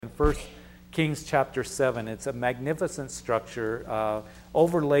In 1 Kings chapter 7, it's a magnificent structure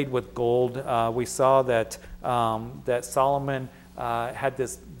overlaid with gold. We saw that Solomon had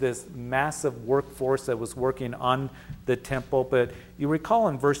this massive workforce that was working on the temple. But you recall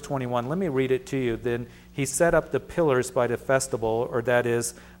in verse 21, let me read it to you. Then he set up the pillars by the festival, or that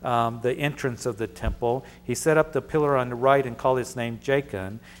is the entrance of the temple. He set up the pillar on the right and called its name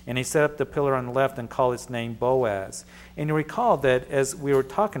Jachin, and he set up the pillar on the left and called its name Boaz. And you recall that as we were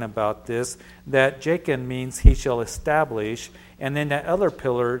talking about this, that Jachin means he shall establish, and then that other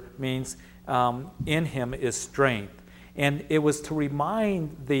pillar means in him is strength. And it was to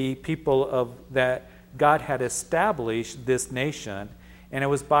remind the people of that God had established this nation, and it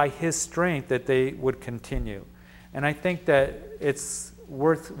was by his strength that they would continue. And I think that it's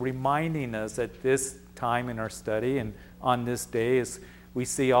worth reminding us at this time in our study and on this day, as we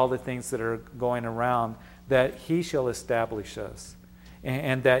see all the things that are going around, that he shall establish us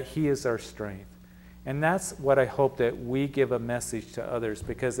and that he is our strength. And that's what I hope that we give a message to others,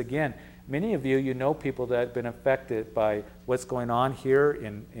 because again, many of you know people that have been affected by what's going on here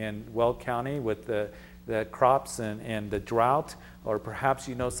in Weld County with the crops and the drought, or perhaps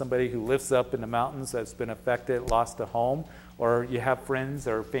you know somebody who lives up in the mountains that's been affected, lost a home, or you have friends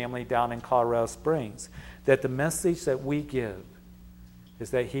or family down in Colorado Springs, that the message that we give is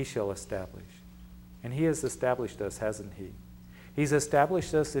that he shall establish. And he has established us, hasn't he? He's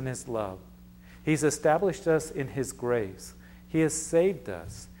established us in his love. He's established us in his grace. He has saved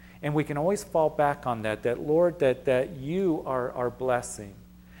us. And we can always fall back on that Lord, that you are our blessing.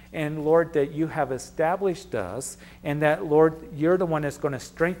 And Lord, that you have established us, and that, Lord, you're the one that's going to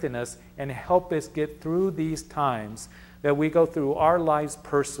strengthen us and help us get through these times that we go through our lives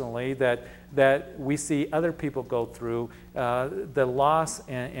personally, that we see other people go through, the loss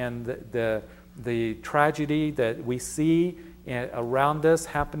and the tragedy that we see around us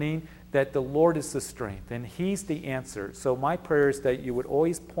happening, that the Lord is the strength, and he's the answer. So my prayer is that you would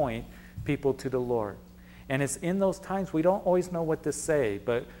always point people to the Lord. And it's in those times we don't always know what to say,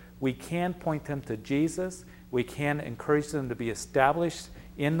 but we can point them to Jesus. We can encourage them to be established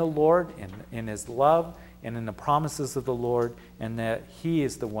in the Lord, in his love, and in the promises of the Lord, and that he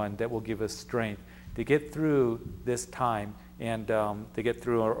is the one that will give us strength to get through this time and to get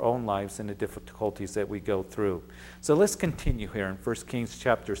through our own lives and the difficulties that we go through. So let's continue here in 1 Kings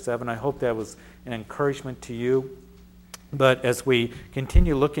chapter 7. I hope that was an encouragement to you. But as we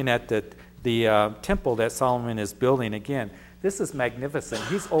continue looking at the temple that Solomon is building, again, this is magnificent.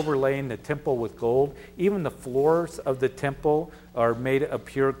 He's overlaying the temple with gold. Even the floors of the temple are made of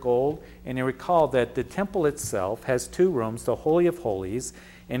pure gold. And you recall that the temple itself has two rooms, the Holy of Holies.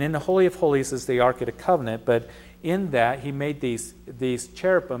 And in the Holy of Holies is the Ark of the Covenant. But in that, he made these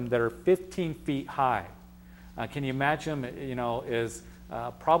cherubim that are 15 feet high. Can you imagine them, is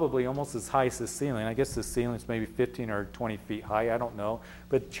probably almost as high as the ceiling. I guess the ceiling is maybe 15 or 20 feet high, I don't know.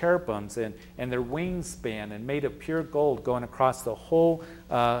 But cherubims and their wingspan and made of pure gold going across the whole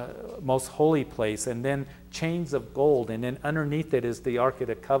most holy place, and then chains of gold, and then underneath it is the Ark of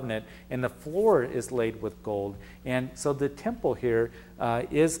the Covenant, and the floor is laid with gold. And so the temple here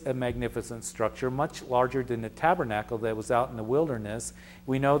is a magnificent structure, much larger than the tabernacle that was out in the wilderness.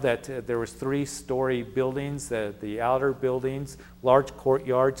 We know that there was 3-story buildings, the outer buildings, large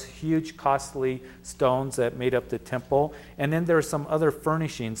courtyards, huge costly stones that made up the temple. And then there are some other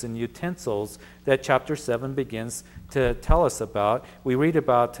furnishings and utensils that chapter 7 begins to tell us about. We read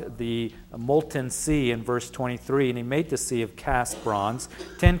about the molten sea in verse 23, and he made the sea of cast bronze,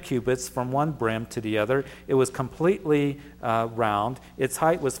 10 cubits from one brim to the other. It was completely round. Its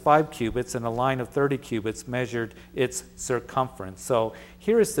height was 5 cubits, and a line of 30 cubits measured its circumference. So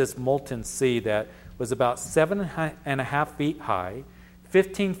here is this molten sea that was about 7.5 feet high,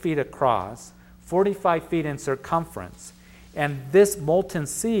 15 feet across, 45 feet in circumference. And this molten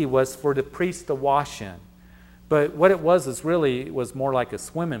sea was for the priest to wash in. But what it was was more like a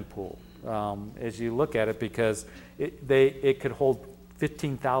swimming pool as you look at it, because it could hold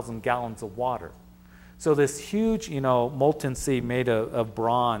 15,000 gallons of water. So this huge, molten sea made of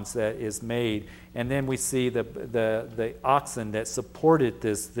bronze that is made, and then we see the oxen that supported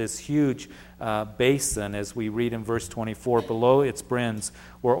this huge basin, as we read in verse 24. Below its brims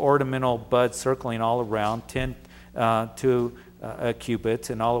were ornamental buds circling all around, 10 to a cubit,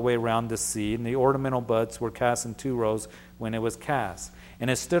 and all the way around the sea. And the ornamental buds were cast in 2 rows when it was cast. And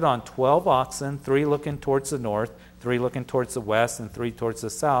it stood on 12 oxen, 3 looking towards the north, 3 looking towards the west, and 3 towards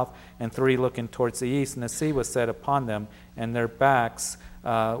the south, and 3 looking towards the east. And the sea was set upon them, and their backs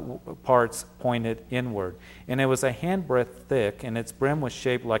parts pointed inward. And it was a handbreadth thick, and its brim was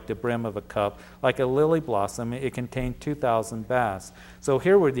shaped like the brim of a cup, like a lily blossom. It contained 2,000 baths. So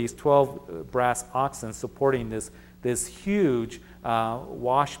here were these 12 brass oxen supporting this huge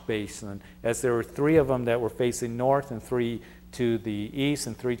wash basin, as there were 3 of them that were facing north, and 3 to the east,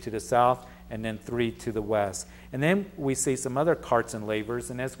 and 3 to the south, and then 3 to the west. And then we see some other carts and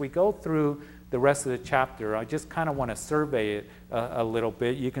lavers, and as we go through the rest of the chapter, I just kind of want to survey it a little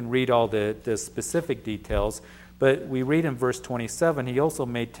bit. You can read all the specific details, but we read in verse 27, he also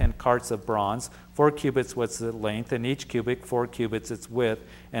made 10 carts of bronze. 4 cubits was the length, and each cubit 4 cubits its width,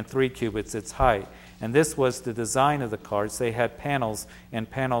 and 3 cubits its height. And this was the design of the carts. They had panels, and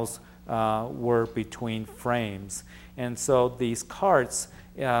panels were between frames. And so these carts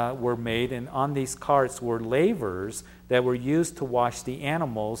were made, and on these carts were lavers that were used to wash the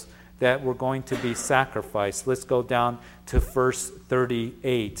animals that were going to be sacrificed. Let's go down to verse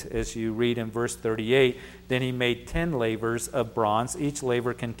 38. As you read in verse 38, then he made 10 lavers of bronze. Each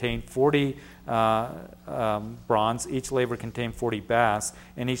laver contained 40 bronze. Each laver contained 40 baths,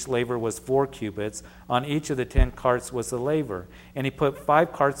 and each laver was 4 cubits. On each of the 10 carts was a laver. And he put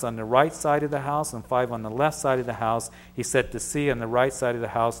 5 carts on the right side of the house and 5 on the left side of the house. He set the sea on the right side of the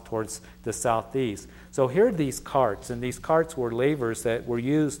house towards the southeast. So here are these carts, and these carts were lavers that were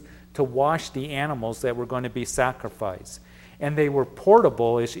used to wash the animals that were going to be sacrificed. And they were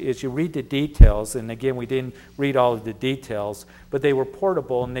portable as you read the details. And again, we didn't read all of the details, but they were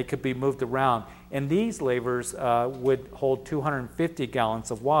portable and they could be moved around. And these lavers would hold 250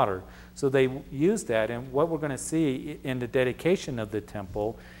 gallons of water. So they used that. And what we're going to see in the dedication of the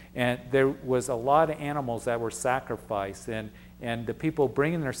temple, and there was a lot of animals that were sacrificed. And the people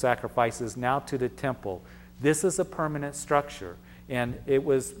bringing their sacrifices now to the temple. This is a permanent structure. And it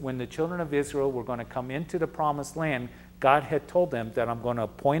was when the children of Israel were going to come into the promised land, God had told them that I'm going to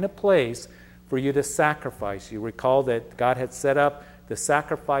appoint a place for you to sacrifice. You recall that God had set up the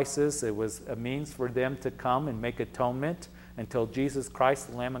sacrifices. It was a means for them to come and make atonement until Jesus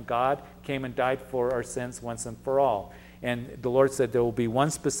Christ, the Lamb of God, came and died for our sins once and for all. And the Lord said there will be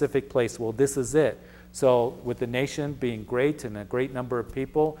one specific place. Well, this is it. So with the nation being great and a great number of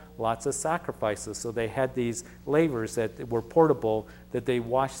people, lots of sacrifices. So they had these lavers that were portable that they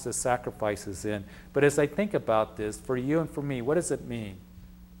washed the sacrifices in. But as I think about this, for you and for me, what does it mean?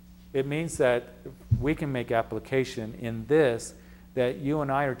 It means that we can make application in this, that you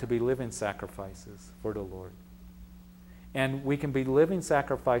and I are to be living sacrifices for the Lord. And we can be living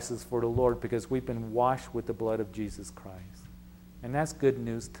sacrifices for the Lord because we've been washed with the blood of Jesus Christ. And that's good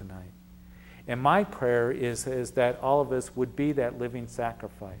news tonight. And my prayer is that all of us would be that living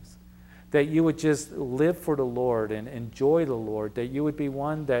sacrifice. That you would just live for the Lord and enjoy the Lord. That you would be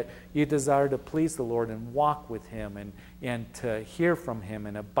one that you desire to please the Lord and walk with Him and to hear from Him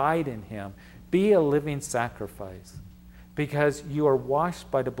and abide in Him. Be a living sacrifice because you are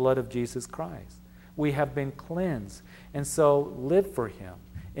washed by the blood of Jesus Christ. We have been cleansed. And so live for Him.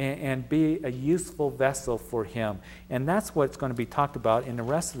 And be a useful vessel for Him. And that's what's going to be talked about in the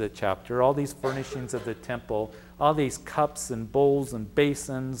rest of the chapter. All these furnishings of the temple, all these cups and bowls and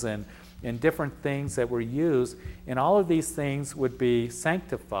basins and different things that were used. And all of these things would be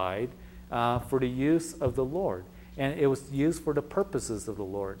sanctified for the use of the Lord. And it was used for the purposes of the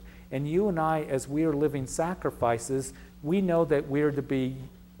Lord. And you and I, as we are living sacrifices, we know that we are to be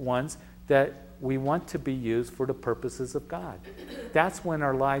ones that we want to be used for the purposes of God. That's when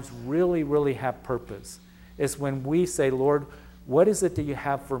our lives really, really have purpose. It's when we say, Lord, what is it that you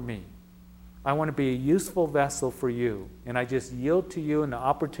have for me? I want to be a useful vessel for you. And I just yield to you and the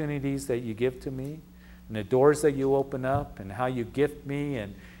opportunities that you give to me and the doors that you open up and how you gift me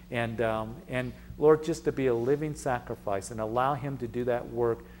and Lord, just to be a living sacrifice and allow Him to do that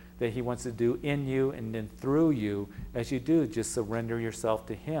work that He wants to do in you and then through you as you do just surrender yourself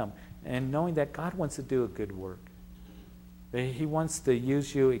to Him. And knowing that God wants to do a good work. That He wants to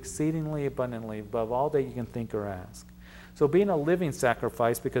use you exceedingly abundantly above all that you can think or ask. So being a living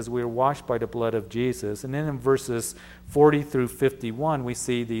sacrifice because we are washed by the blood of Jesus. And then in verses 40 through 51, we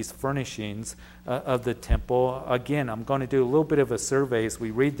see these furnishings of the temple. Again, I'm going to do a little bit of a survey as we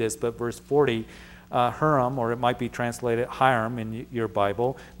read this, but verse 40, Huram, or it might be translated Hiram in your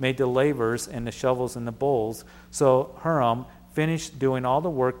Bible, made the lavers and the shovels and the bowls. So Huram finished doing all the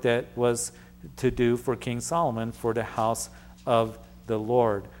work that was to do for King Solomon for the house of the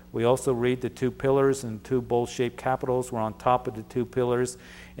Lord. We also read the 2 pillars and 2 bowl-shaped capitals were on top of the 2 pillars.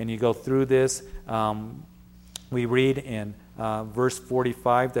 And you go through this. We read in verse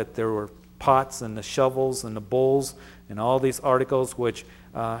 45, that there were pots and the shovels and the bowls and all these articles which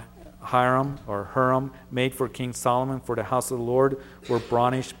Hiram made for King Solomon for the house of the Lord were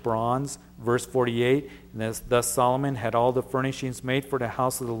brownish bronze. Verse 48, and thus Solomon had all the furnishings made for the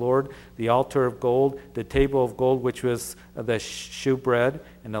house of the Lord, the altar of gold, the table of gold, which was the shewbread,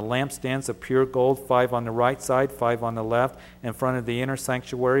 and the lampstands of pure gold, 5 on the right side, 5 on the left, in front of the inner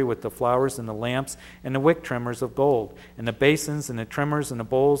sanctuary with the flowers and the lamps, and the wick trimmers of gold, and the basins and the trimmers and the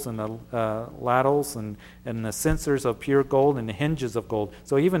bowls and the ladles and the censers of pure gold, and the hinges of gold.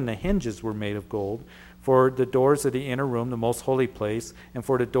 So even the hinges were made of gold. For the doors of the inner room, the most holy place, and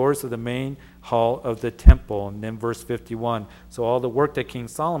for the doors of the main hall of the temple. And then verse 51, so all the work that King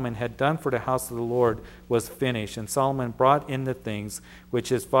Solomon had done for the house of the Lord was finished. And Solomon brought in the things which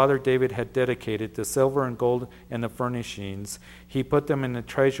his father David had dedicated, the silver and gold and the furnishings. He put them in the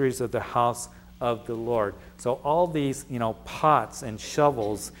treasuries of the house of the Lord. So all these, pots and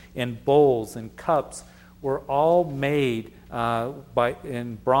shovels and bowls and cups were all made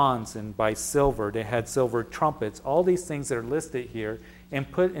in bronze and by silver. They had silver trumpets, all these things that are listed here, and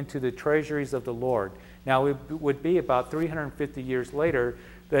put into the treasuries of the Lord. Now it would be about 350 years later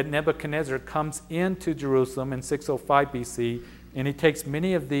that Nebuchadnezzar comes into Jerusalem in 605 BC, and he takes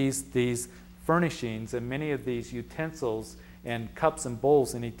many of these furnishings and many of these utensils and cups and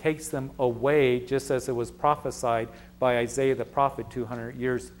bowls, and he takes them away, just as it was prophesied by Isaiah the prophet 200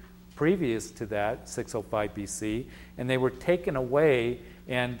 years previous to that, 605 BC, and they were taken away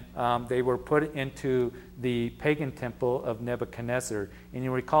and they were put into the pagan temple of Nebuchadnezzar. And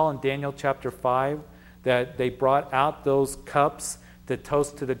you recall in Daniel chapter 5 that they brought out those cups to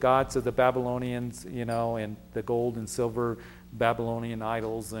toast to the gods of the Babylonians, and the gold and silver Babylonian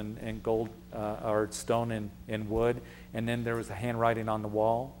idols and gold or stone and wood, and then there was a handwriting on the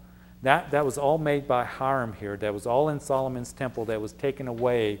wall. That was all made by Hiram here. That was all in Solomon's temple that was taken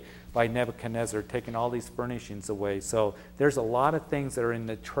away by Nebuchadnezzar, taking all these furnishings away. So there's a lot of things that are in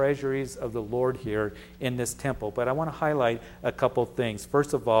the treasuries of the Lord here in this temple. But I want to highlight a couple things.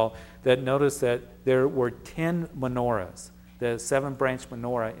 First of all, that notice that there were 10 menorahs, the 7-branch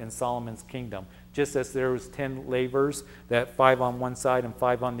menorah in Solomon's kingdom. Just as there was 10 lavers, that 5 on one side and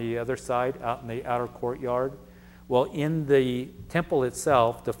 5 on the other side out in the outer courtyard. Well, in the temple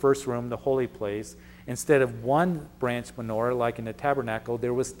itself, the first room, the holy place, instead of 1 branch menorah like in the tabernacle,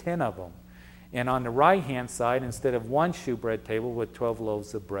 there was 10 of them. And on the right-hand side, instead of 1 shewbread table with 12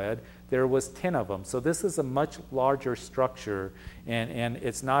 loaves of bread, there was 10 of them. So this is a much larger structure, and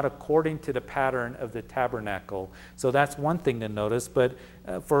it's not according to the pattern of the tabernacle. So that's one thing to notice. But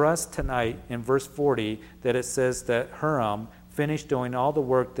for us tonight, in verse 40, that it says that Hiram finished doing all the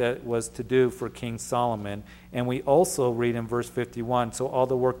work that was to do for King Solomon. And we also read in verse 51, so all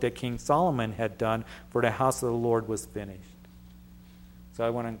the work that King Solomon had done for the house of the Lord was finished. So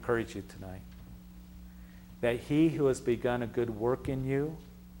I want to encourage you tonight that he who has begun a good work in you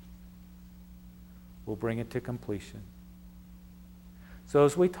will bring it to completion. So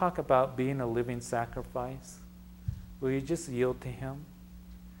as we talk about being a living sacrifice, will you just yield to him?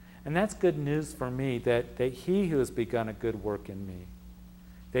 And that's good news for me, that he who has begun a good work in me,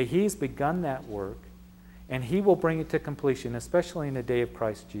 that he's begun that work, and he will bring it to completion, especially in the day of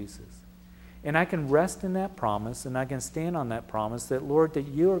Christ Jesus. And I can rest in that promise, and I can stand on that promise that, Lord, that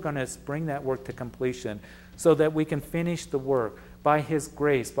you are going to bring that work to completion so that we can finish the work by his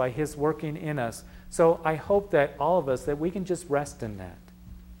grace, by his working in us. So I hope that all of us, that we can just rest in that.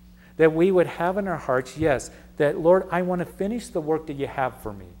 That we would have in our hearts, yes, that, Lord, I want to finish the work that you have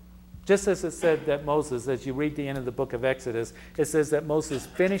for me. Just as it said that Moses, as you read the end of the book of Exodus, it says that Moses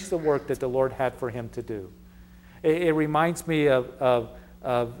finished the work that the Lord had for him to do. It reminds me of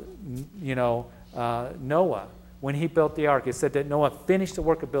Noah. When he built the ark, it said that Noah finished the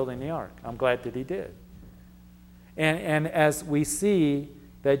work of building the ark. I'm glad that he did. And as we see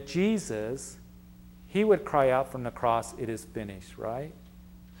that Jesus, he would cry out from the cross, it is finished, right?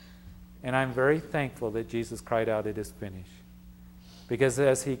 And I'm very thankful that Jesus cried out, it is finished. Because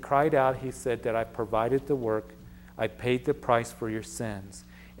as he cried out, he said that I provided the work, I paid the price for your sins.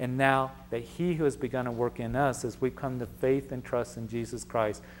 And now that he who has begun a work in us, as we come to faith and trust in Jesus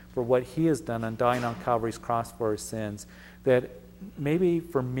Christ for what he has done on dying on Calvary's cross for our sins, that maybe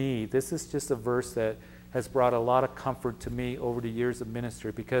for me, this is just a verse that has brought a lot of comfort to me over the years of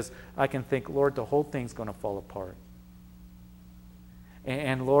ministry, because I can think, Lord, the whole thing's going to fall apart.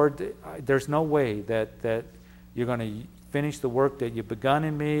 And Lord, there's no way that you're going to finish the work that you've begun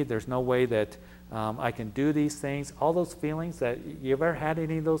in me. There's no way that I can do these things. All those feelings, that you ever had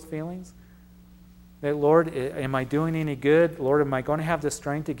any of those feelings? That, Lord, am I doing any good? Lord, am I going to have the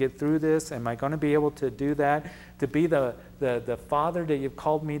strength to get through this? Am I going to be able to do that? To be the father that you've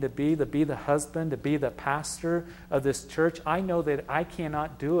called me to be the husband, to be the pastor of this church? I know that I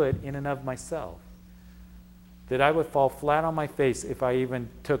cannot do it in and of myself. That I would fall flat on my face if I even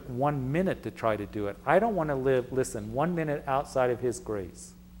took 1 minute to try to do it. I don't want to live, 1 minute outside of His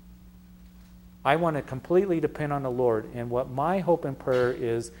grace. I want to completely depend on the Lord. And what my hope and prayer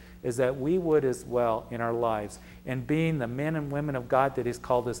is that we would as well in our lives, and being the men and women of God that He's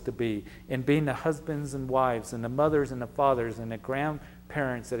called us to be, and being the husbands and wives, and the mothers and the fathers, and the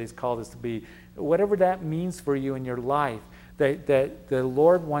grandparents that He's called us to be, whatever that means for you in your life, that the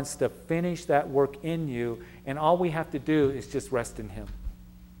Lord wants to finish that work in you, and all we have to do is just rest in Him,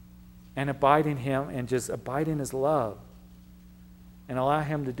 and abide in Him, and just abide in His love, and allow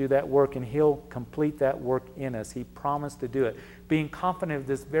Him to do that work, and He'll complete that work in us. He promised to do it. Being confident of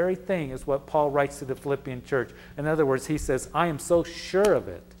this very thing is what Paul writes to the Philippian church. In other words, he says, I am so sure of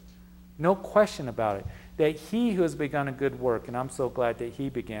it, no question about it, that He who has begun a good work, and I'm so glad that He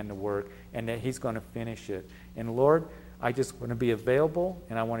began the work, and that He's going to finish it. And Lord, I just want to be available,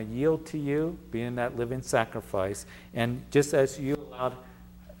 and I want to yield to You, being that living sacrifice. And just as You allowed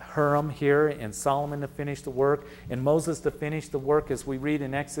Hiram here and Solomon to finish the work, and Moses to finish the work, as we read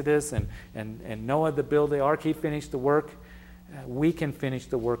in Exodus, and Noah to build the ark, he finished the work. We can finish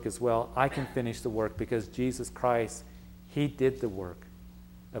the work as well. I can finish the work because Jesus Christ, He did the work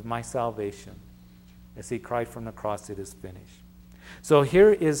of my salvation. As He cried from the cross, it is finished. So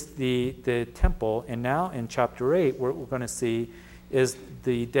here is the temple, and now in chapter 8, what we're going to see is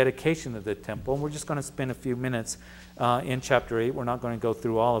the dedication of the temple. And we're just going to spend a few minutes in chapter 8. We're not going to go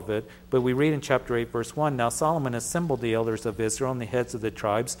through all of it, but we read in chapter 8, verse 1, Now Solomon assembled the elders of Israel and the heads of the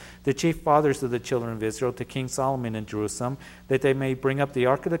tribes, the chief fathers of the children of Israel, to King Solomon in Jerusalem, that they may bring up the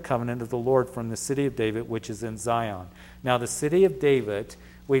ark of the covenant of the Lord from the city of David, which is in Zion. Now the city of David,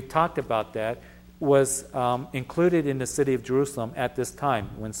 we've talked about that, was included in the city of Jerusalem at this time.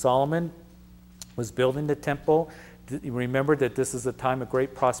 When Solomon was building the temple, remember that this is a time of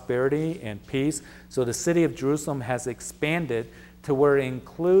great prosperity and peace. So the city of Jerusalem has expanded to where it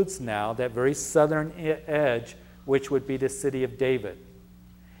includes now that very southern edge, which would be the city of David,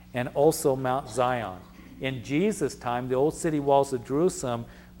 and also Mount Zion. In Jesus' time, the old city walls of Jerusalem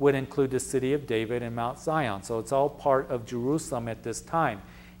would include the city of David and Mount Zion. So it's all part of Jerusalem at this time.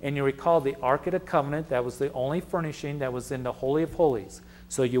 And you recall the Ark of the Covenant, that was the only furnishing that was in the Holy of Holies.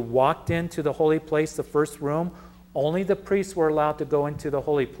 So you walked into the holy place, the first room, only the priests were allowed to go into the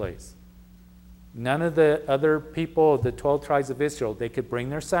holy place. None of the other people of the 12 tribes of Israel, they could bring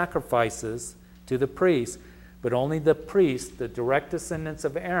their sacrifices to the priests, but only the priests, the direct descendants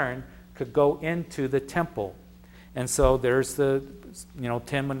of Aaron, could go into the temple. And so there's the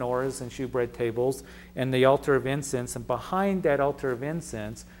 10 menorahs and shewbread tables and the altar of incense, and behind that altar of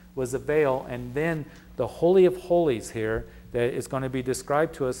incense was a veil, and then the Holy of Holies here that is going to be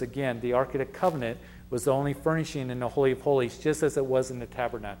described to us again. The Ark of the Covenant was the only furnishing in the Holy of Holies, just as it was in the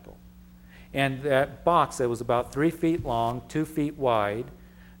tabernacle. And that box that was about 3 feet long, 2 feet wide,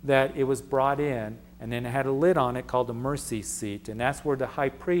 that it was brought in, and then it had a lid on it called the mercy seat, and that's where the high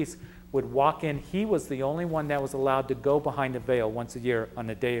priest would walk in. He was the only one that was allowed to go behind the veil once a year on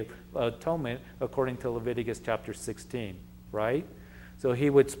the Day of Atonement, according to Leviticus chapter 16, right? So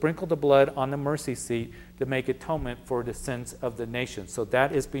he would sprinkle the blood on the mercy seat to make atonement for the sins of the nation. So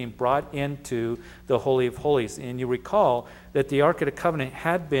that is being brought into the Holy of Holies. And you recall that the Ark of the Covenant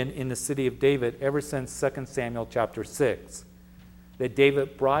had been in the city of David ever since 2 Samuel chapter 6. That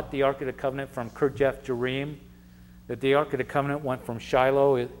David brought the Ark of the Covenant from Kirjath Jearim. That the Ark of the Covenant went from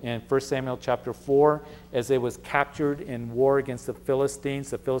Shiloh in 1 Samuel chapter 4 as it was captured in war against the Philistines.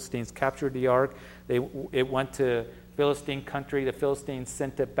 The Philistines captured the Ark. It went to Philistine country. The Philistines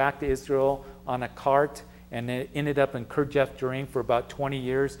sent it back to Israel on a cart, and it ended up in Kirjath Jearim for about 20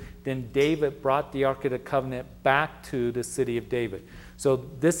 years. Then David brought the Ark of the Covenant back to the city of David. So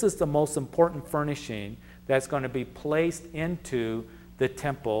this is the most important furnishing that's going to be placed into the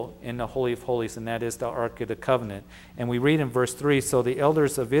temple in the Holy of Holies, and that is the Ark of the Covenant. And we read in verse 3, So the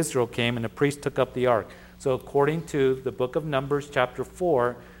elders of Israel came, and the priests took up the Ark. So according to the book of Numbers chapter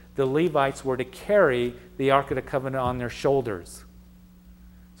 4, the Levites were to carry the Ark of the Covenant on their shoulders.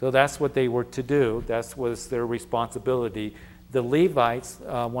 So that's what they were to do. That was their responsibility. The Levites,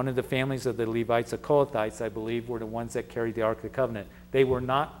 one of the families of the Levites, the Kohathites, I believe, were the ones that carried the Ark of the Covenant. They were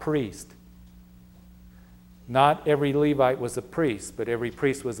not priests. Not every Levite was a priest, but every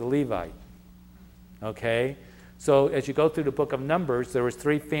priest was a Levite. Okay? So as you go through the book of Numbers, there was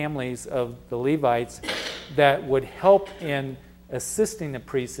 3 families of the Levites that would help in assisting the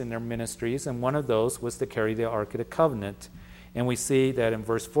priests in their ministries, and one of those was to carry the Ark of the Covenant. And we see that in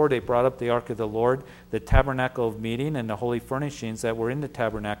verse 4, they brought up the Ark of the Lord, the tabernacle of meeting, and the holy furnishings that were in the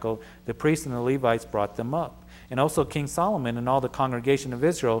tabernacle. The priests and the Levites brought them up. And also King Solomon and all the congregation of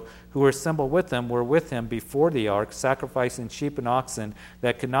Israel who were assembled with him were with him before the ark, sacrificing sheep and oxen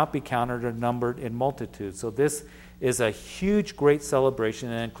that could not be counted or numbered in multitude. So this is a huge, great celebration,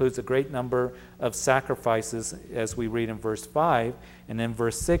 and includes a great number of sacrifices, as we read in verse 5. And then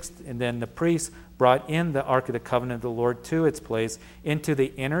verse 6, and then the priests brought in the Ark of the Covenant of the Lord to its place, into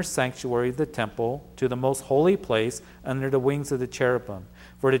the inner sanctuary of the temple, to the most holy place, under the wings of the cherubim.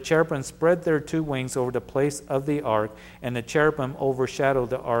 For the cherubim spread their two wings over the place of the ark, and the cherubim overshadowed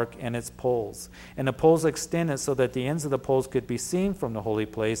the ark and its poles. And the poles extended so that the ends of the poles could be seen from the holy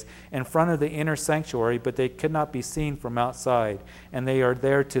place in front of the inner sanctuary, but they could not be seen from outside. And they are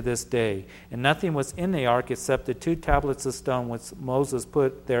there to this day. And nothing was in the ark except the 2 tablets of stone which Moses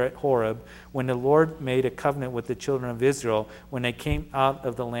put there at Horeb, when the Lord made a covenant with the children of Israel when they came out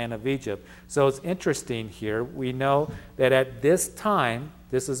of the land of Egypt. So it's interesting here. We know that at this time,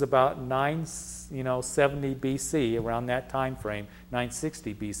 this is about 970 BC, around that time frame,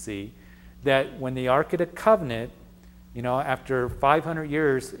 960 BC, that when the Ark of the Covenant, after 500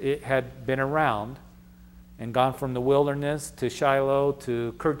 years it had been around and gone from the wilderness to Shiloh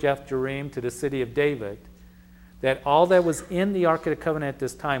to Kirjath Jearim to the city of David, that all that was in the Ark of the Covenant at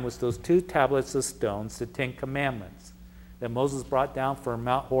this time was those 2 tablets of stones, the 10 Commandments, that Moses brought down from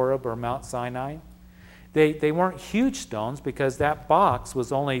Mount Horeb or Mount Sinai. They weren't huge stones because that box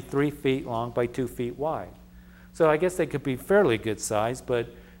was only 3 feet long by 2 feet wide. So I guess they could be fairly good size,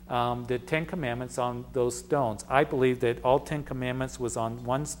 but the 10 Commandments on those stones, I believe that all 10 Commandments was on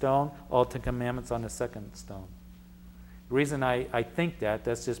one stone, all 10 Commandments on the second stone. The reason I think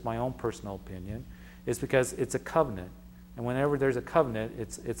that's just my own personal opinion, is because it's a covenant. And whenever there's a covenant,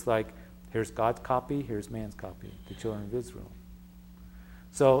 it's like, here's God's copy, here's man's copy, the children of Israel.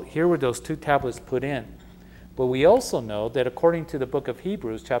 So here were those 2 tablets put in. But we also know that according to the book of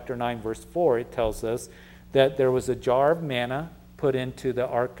Hebrews, chapter 9, verse 4, it tells us that there was a jar of manna put into the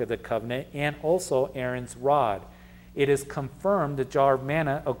Ark of the Covenant, and also Aaron's rod. It is confirmed, the jar of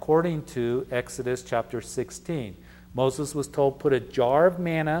manna, according to Exodus chapter 16. Moses was told, put a jar of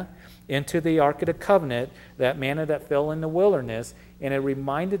manna into the Ark of the Covenant, that manna that fell in the wilderness, and it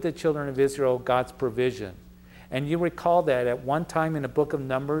reminded the children of Israel of God's provision. And you recall that at one time in the book of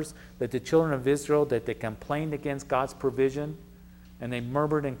Numbers, that the children of Israel, that they complained against God's provision, and they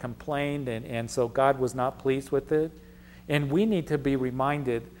murmured and complained, and so God was not pleased with it. And we need to be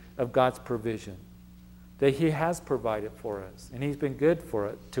reminded of God's provision, that He has provided for us, and He's been good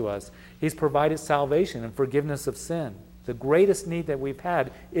to us. He's provided salvation and forgiveness of sin. The greatest need that we've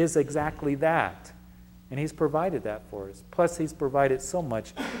had is exactly that. And He's provided that for us. Plus, He's provided so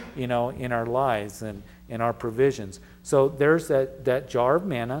much, in our lives and in our provisions. So there's that jar of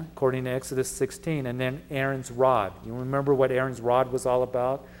manna, according to Exodus 16, and then Aaron's rod. You remember what Aaron's rod was all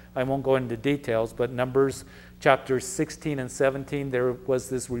about? I won't go into details, but Numbers chapters 16 and 17, there was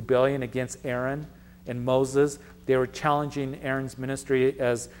this rebellion against Aaron and Moses. They were challenging Aaron's ministry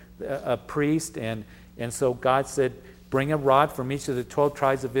as a priest, and so God said, bring a rod from each of the 12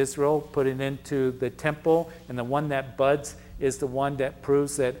 tribes of Israel, put it into the temple, and the one that buds is the one that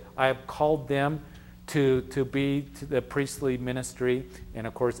proves that I have called them to be to the priestly ministry. And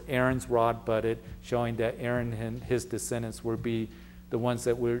of course, Aaron's rod budded, showing that Aaron and his descendants would be the ones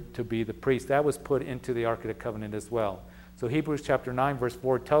that were to be the priests. That was put into the Ark of the Covenant as well. So Hebrews chapter 9, verse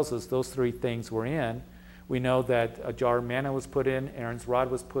 4 tells us those 3 things were in. We know that a jar of manna was put in, Aaron's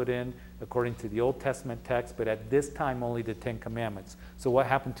rod was put in, according to the Old Testament text, but at this time only the 10 Commandments. So what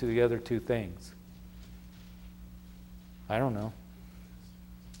happened to the other 2 things? I don't know.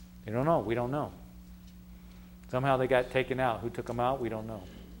 You don't know. We don't know. Somehow they got taken out. Who took them out? We don't know.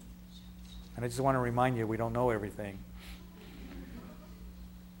 And I just want to remind you, we don't know everything.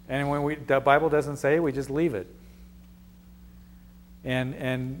 And when the Bible doesn't say, we just leave it.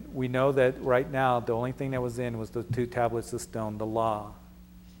 And we know that right now, the only thing that was in was the 2 tablets of stone, the law.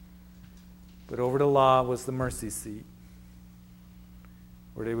 But over the law was the mercy seat,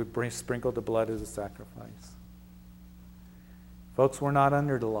 where they would sprinkle the blood as a sacrifice. Folks, we're not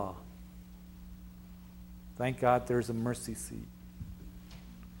under the law. Thank God there's a mercy seat.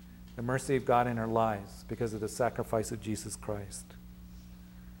 The mercy of God in our lives because of the sacrifice of Jesus Christ.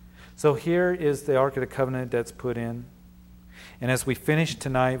 So here is the Ark of the Covenant that's put in. And as we finish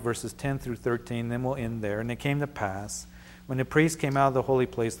tonight, verses 10 through 13, then we'll end there. And it came to pass, when the priest came out of the holy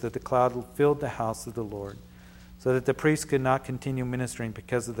place, that the cloud filled the house of the Lord, so that the priest could not continue ministering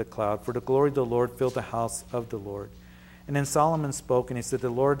because of the cloud, for the glory of the Lord filled the house of the Lord. And then Solomon spoke, and he said, the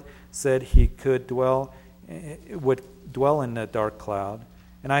Lord said he would dwell in the dark cloud.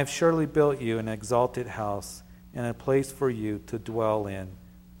 And I have surely built you an exalted house and a place for you to dwell in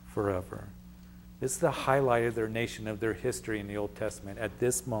forever. This is the highlight of their nation, of their history in the Old Testament at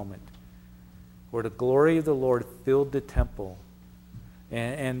this moment, where the glory of the Lord filled the temple.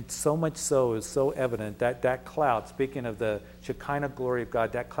 And so much so is so evident that cloud, speaking of the Shekinah glory of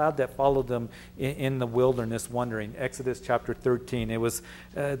God, that cloud that followed them in the wilderness wandering, Exodus chapter 13, it was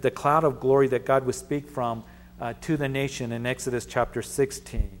the cloud of glory that God would speak from to the nation in Exodus chapter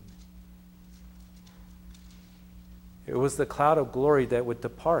 16. It was the cloud of glory that would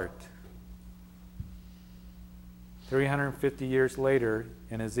depart 350 years later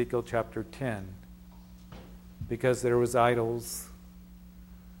in Ezekiel chapter 10, because there was idols,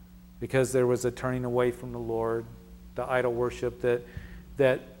 because there was a turning away from the Lord, the idol worship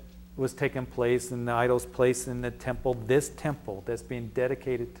that was taking place, and the idols placed in the temple, this temple that's being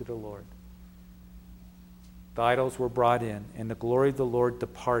dedicated to the Lord. The idols were brought in, and the glory of the Lord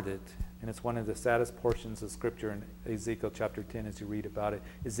departed. And it's one of the saddest portions of Scripture in Ezekiel chapter 10 as you read about it.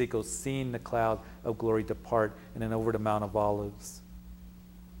 Ezekiel seeing the cloud of glory depart and then over the Mount of Olives.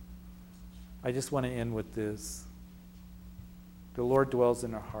 I just want to end with this. The Lord dwells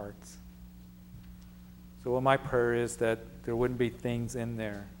in our hearts. So what my prayer is that there wouldn't be things in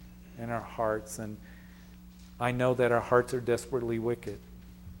there, in our hearts. And I know that our hearts are desperately wicked.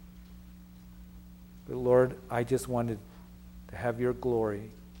 But Lord, I just wanted to have your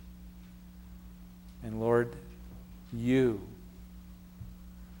glory. And Lord, you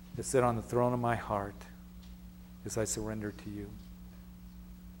to sit on the throne of my heart as I surrender to you.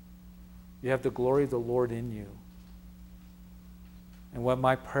 You have the glory of the Lord in you. And what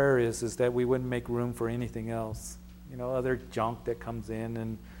my prayer is that we wouldn't make room for anything else. Other junk that comes in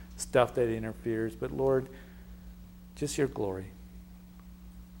and stuff that interferes. But Lord, just your glory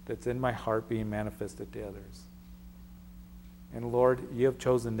that's in my heart being manifested to others. And Lord, you have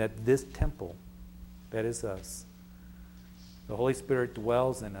chosen that this temple, that is us, the Holy Spirit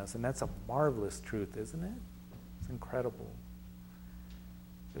dwells in us. And that's a marvelous truth, isn't it? It's incredible.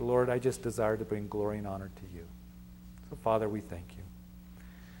 Lord, I just desire to bring glory and honor to you. So Father, we thank you.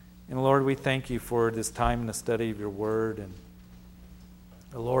 And Lord, we thank you for this time in the study of your word. And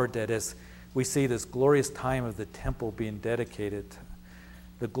Lord, that as we see this glorious time of the temple being dedicated,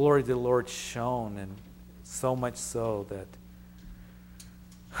 the glory of the Lord shone, and so much so that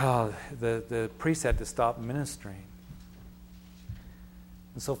the priest had to stop ministering.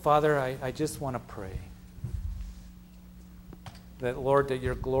 And so, Father, I just want to pray that, Lord, that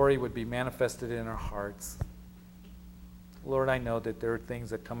your glory would be manifested in our hearts. Lord, I know that there are things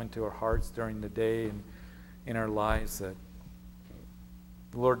that come into our hearts during the day and in our lives that,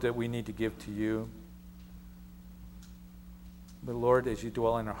 Lord, that we need to give to you. But Lord, as you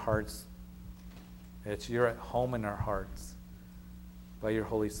dwell in our hearts, as you're at home in our hearts by your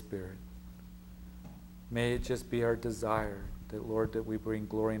Holy Spirit, may it just be our desire that, Lord, that we bring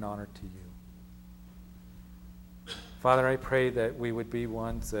glory and honor to you. Father, I pray that we would be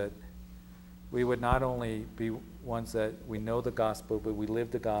ones that we would not only be ones that we know the gospel, but we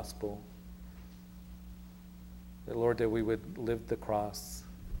live the gospel. That, Lord, that we would live the cross.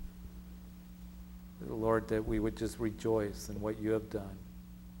 That, Lord, that we would just rejoice in what you have done.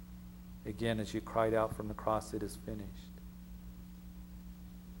 Again, as you cried out from the cross, it is finished.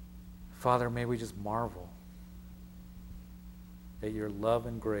 Father, may we just marvel at your love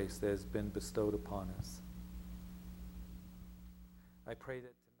and grace that has been bestowed upon us. I pray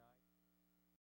that